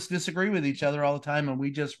economists disagree with each other all the time, and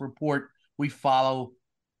we just report, we follow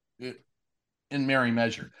it in merry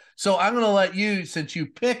measure. So I'm going to let you,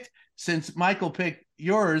 since Michael picked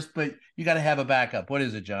yours, but you got to have a backup. What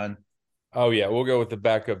is it, John? Oh, yeah, we'll go with the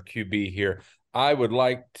backup QB here. I would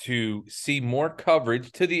like to see more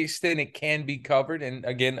coverage to the extent it can be covered. And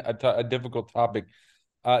again, a difficult topic,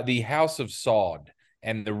 the House of Saud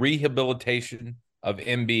and the rehabilitation of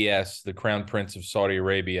MBS, the Crown Prince of Saudi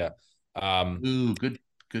Arabia. Ooh,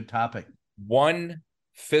 good topic. One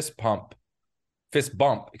fist bump,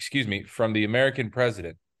 from the American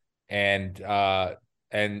president, and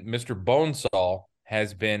Mr. Bonesaw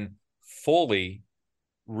has been fully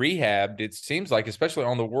rehabbed. It seems like, especially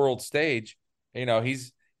on the world stage,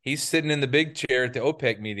 he's sitting in the big chair at the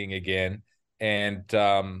OPEC meeting again, and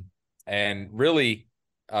really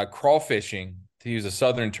crawfishing, to use a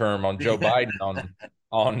Southern term, on Joe Biden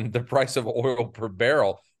on the price of oil per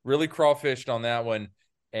barrel. Really crawfished on that one,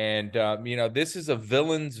 and this is a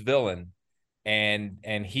villain's villain,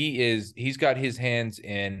 and he's got his hands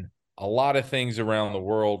in a lot of things around the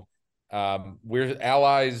world. We're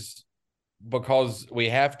allies because we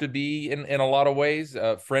have to be in a lot of ways.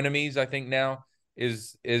 Frenemies, I think now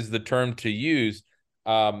is the term to use.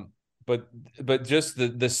 But just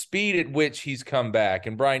the speed at which he's come back.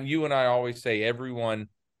 And Brian, you and I always say everyone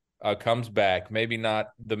comes back. Maybe not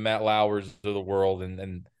the Matt Lauers of the world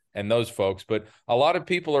and those folks, but a lot of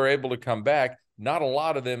people are able to come back. Not a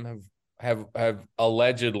lot of them have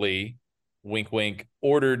allegedly, wink wink,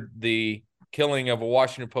 ordered the killing of a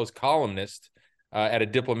Washington Post columnist at a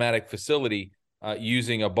diplomatic facility,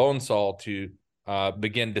 using a bone saw to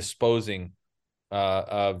begin disposing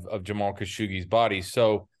of Jamal Khashoggi's body.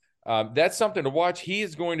 So that's something to watch. He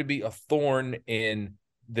is going to be a thorn in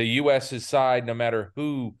the U.S.'s side, no matter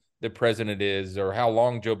who the president is, or how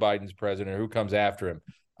long Joe Biden's president, or who comes after him.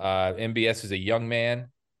 MBS is a young man,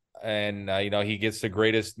 and he gets the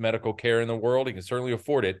greatest medical care in the world. He can certainly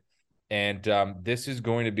afford it, and this is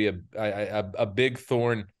going to be a big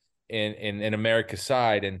thorn in America's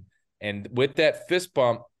side. And with that fist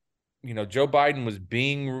bump, Joe Biden was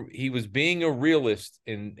being a realist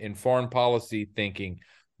in foreign policy thinking,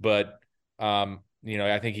 but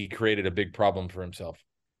I think he created a big problem for himself.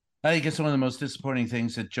 I think it's one of the most disappointing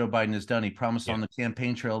things that Joe Biden has done. He promised on the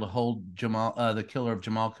campaign trail to hold the killer of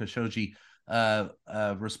Jamal Khashoggi,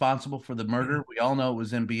 responsible for the murder. We all know it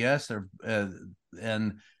was MBS.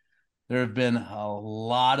 And there have been a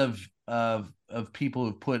lot of people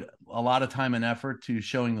who've put a lot of time and effort to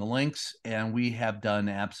showing the links, and we have done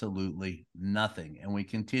absolutely nothing. And we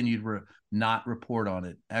continue to not report on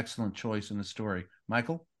it. Excellent choice in the story.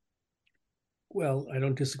 Michael? Well, I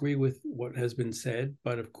don't disagree with what has been said,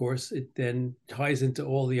 but of course it then ties into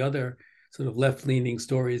all the other sort of left-leaning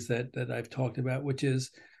stories that I've talked about, which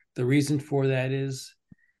is the reason for that is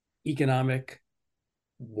economic.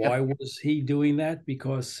 Why was he doing that?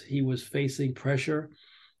 Because he was facing pressure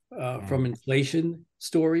from inflation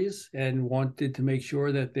stories and wanted to make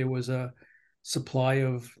sure that there was a supply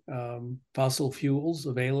of fossil fuels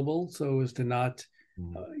available, so as to not,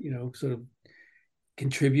 sort of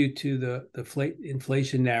contribute to the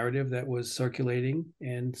inflation narrative that was circulating.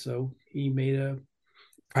 And so he made a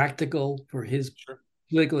practical, for his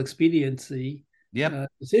political expediency,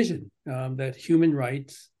 decision that human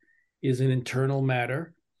rights is an internal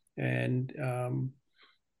matter. And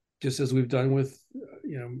just as we've done with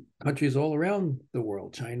countries all around the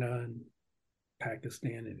world, China and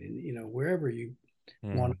Pakistan, and wherever you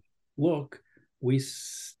want to look, we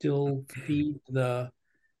still feed the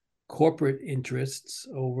corporate interests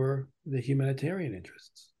over the humanitarian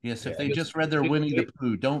interests. Yes, if they just read their Winnie the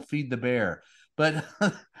Pooh, don't feed the bear. But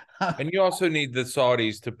and you also need the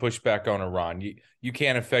Saudis to push back on Iran. You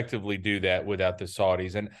can't effectively do that without the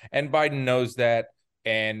Saudis, and Biden knows that.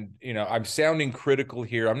 And I'm sounding critical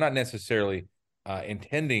here. I'm not necessarily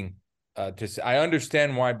intending to. I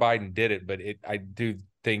understand why Biden did it, but I do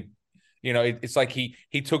think It's like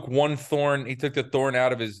he took one thorn, he took the thorn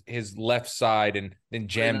out of his left side and then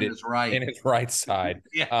jammed it in his right side.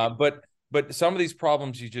 Yeah. But some of these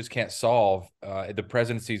problems you just can't solve. The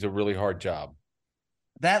presidency is a really hard job.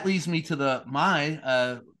 That leads me to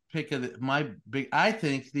my pick of my big. I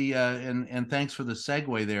think and thanks for the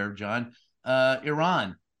segue there, John.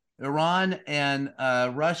 Iran and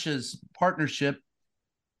Russia's partnership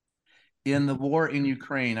in the war in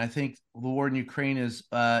Ukraine. I think the war in Ukraine is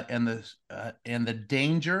and the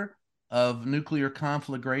danger of nuclear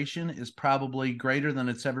conflagration is probably greater than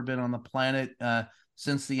it's ever been on the planet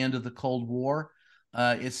since the end of the Cold War.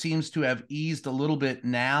 It seems to have eased a little bit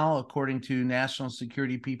now, according to national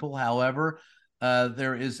security people. However,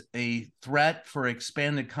 there is a threat for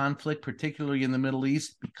expanded conflict, particularly in the Middle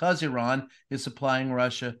East, because Iran is supplying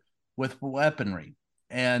Russia with weaponry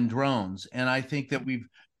and drones. And I think that we've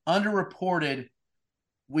underreported.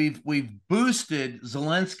 We've boosted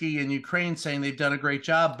Zelensky in Ukraine, saying they've done a great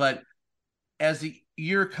job, but as the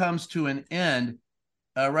year comes to an end,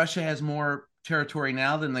 Russia has more territory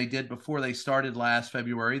now than they did before they started last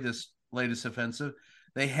February, this latest offensive.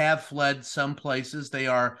 They have fled some places. They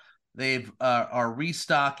are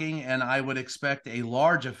restocking, and I would expect a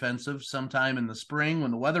large offensive sometime in the spring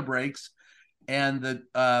when the weather breaks. And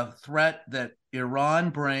the threat that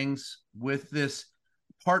Iran brings with this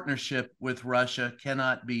partnership with Russia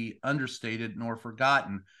cannot be understated nor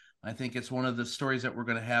forgotten. I think it's one of the stories that we're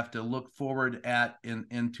going to have to look forward at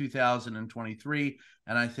in 2023.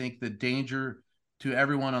 And I think the danger to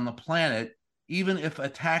everyone on the planet, even if a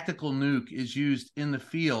tactical nuke is used in the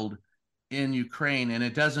field in Ukraine and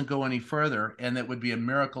it doesn't go any further, and it would be a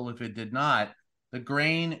miracle if it did not, the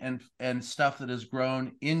grain and stuff that is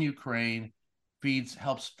grown in Ukraine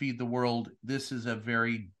helps feed the world. This is a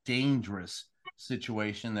very dangerous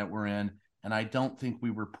situation that we're in, and I don't think we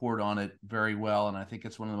report on it very well, and I think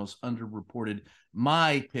it's one of the most underreported.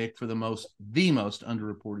 My pick for the most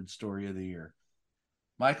underreported story of the year.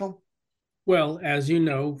 Michael? Well, as you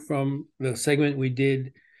know from the segment we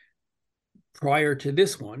did prior to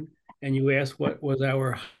this one, and you asked what was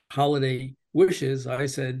our holiday wishes, I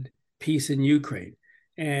said peace in Ukraine.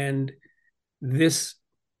 And this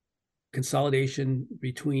consolidation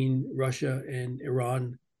between Russia and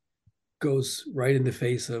Iran goes right in the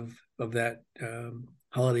face of that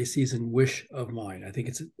holiday season wish of mine. I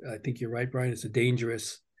think you're right, Brian. It's a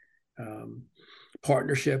dangerous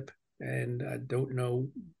partnership, and I don't know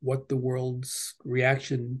what the world's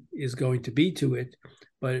reaction is going to be to it,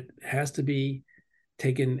 but it has to be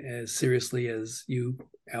taken as seriously as you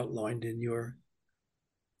outlined in your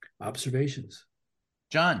observations.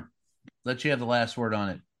 John, let you have the last word on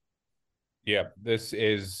it. Yeah, this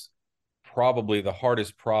is probably the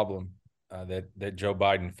hardest problem that Joe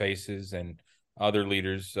Biden faces, and other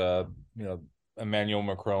leaders, Emmanuel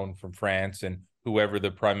Macron from France and whoever the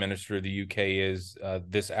prime minister of the UK is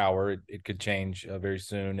this hour. It could change very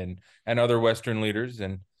soon, and other Western leaders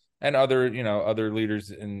and other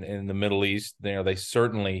leaders in the Middle East. They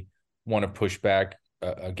certainly want to push back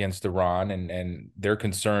against Iran, and they're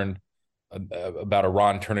concerned about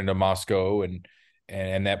Iran turning to Moscow and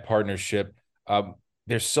that partnership.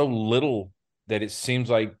 There's so little that it seems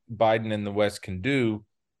like Biden and the West can do.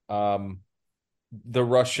 The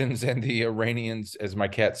Russians and the Iranians, as my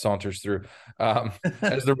cat saunters through,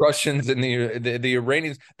 as the Russians and the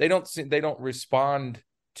Iranians, they don't respond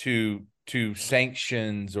to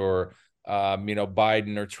sanctions or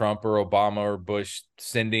Biden or Trump or Obama or Bush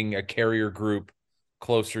sending a carrier group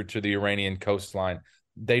closer to the Iranian coastline.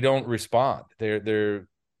 They don't respond. They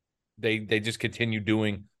just continue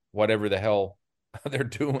doing whatever the hell they're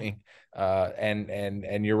doing.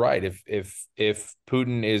 And you're right. If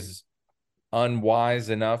Putin is unwise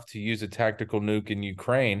enough to use a tactical nuke in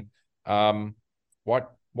Ukraine,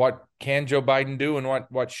 what can Joe Biden do, and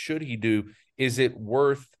what should he do? Is it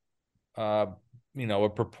worth a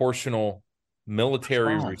proportional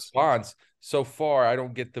military response? So far, I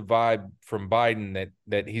don't get the vibe from Biden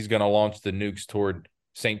that he's going to launch the nukes toward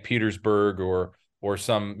St. Petersburg or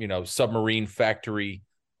some submarine factory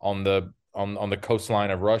on the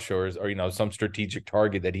coastline of Russia, or some strategic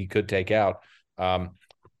target that he could take out.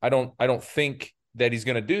 I don't think that he's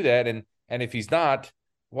going to do that, and if he's not,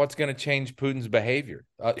 what's going to change Putin's behavior?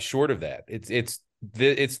 Short of that, it's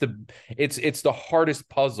the hardest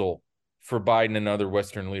puzzle for Biden and other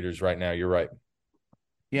Western leaders right now. You're right.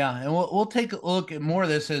 Yeah, and we'll take a look at more of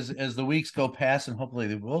this as the weeks go past, and hopefully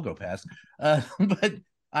they will go past. But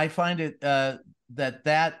I find it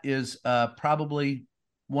that is probably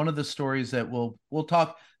one of the stories that we'll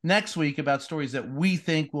talk next week about, stories that we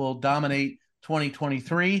think will dominate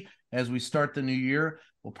 2023 as we start the new year.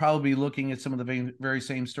 we'll probably be looking at some of the very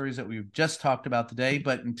same stories that we've just talked about today.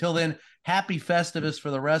 But until then, happy Festivus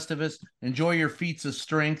for the rest of us. Enjoy your feats of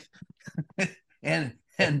strength. and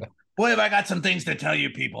boy, have I got some things to tell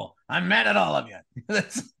you, people. I'm mad at all of you.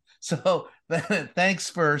 So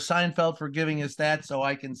thanks for Seinfeld for giving us that, so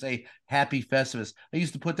I can say happy Festivus. I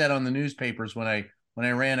used to put that on the newspapers when I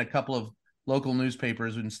ran a couple of local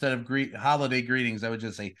newspapers. Instead of holiday greetings, I would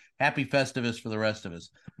just say happy Festivus for the rest of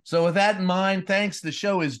us. So with that in mind, thanks. The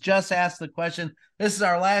show is Just Ask the Question. This is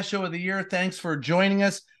our last show of the year. Thanks for joining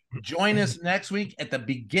us. Join us next week at the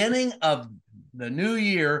beginning of the new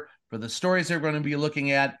year for the stories they're going to be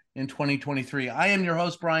looking at in 2023. I am your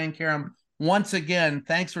host, Brian Karam. Once again,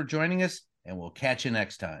 thanks for joining us, and we'll catch you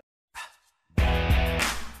next time.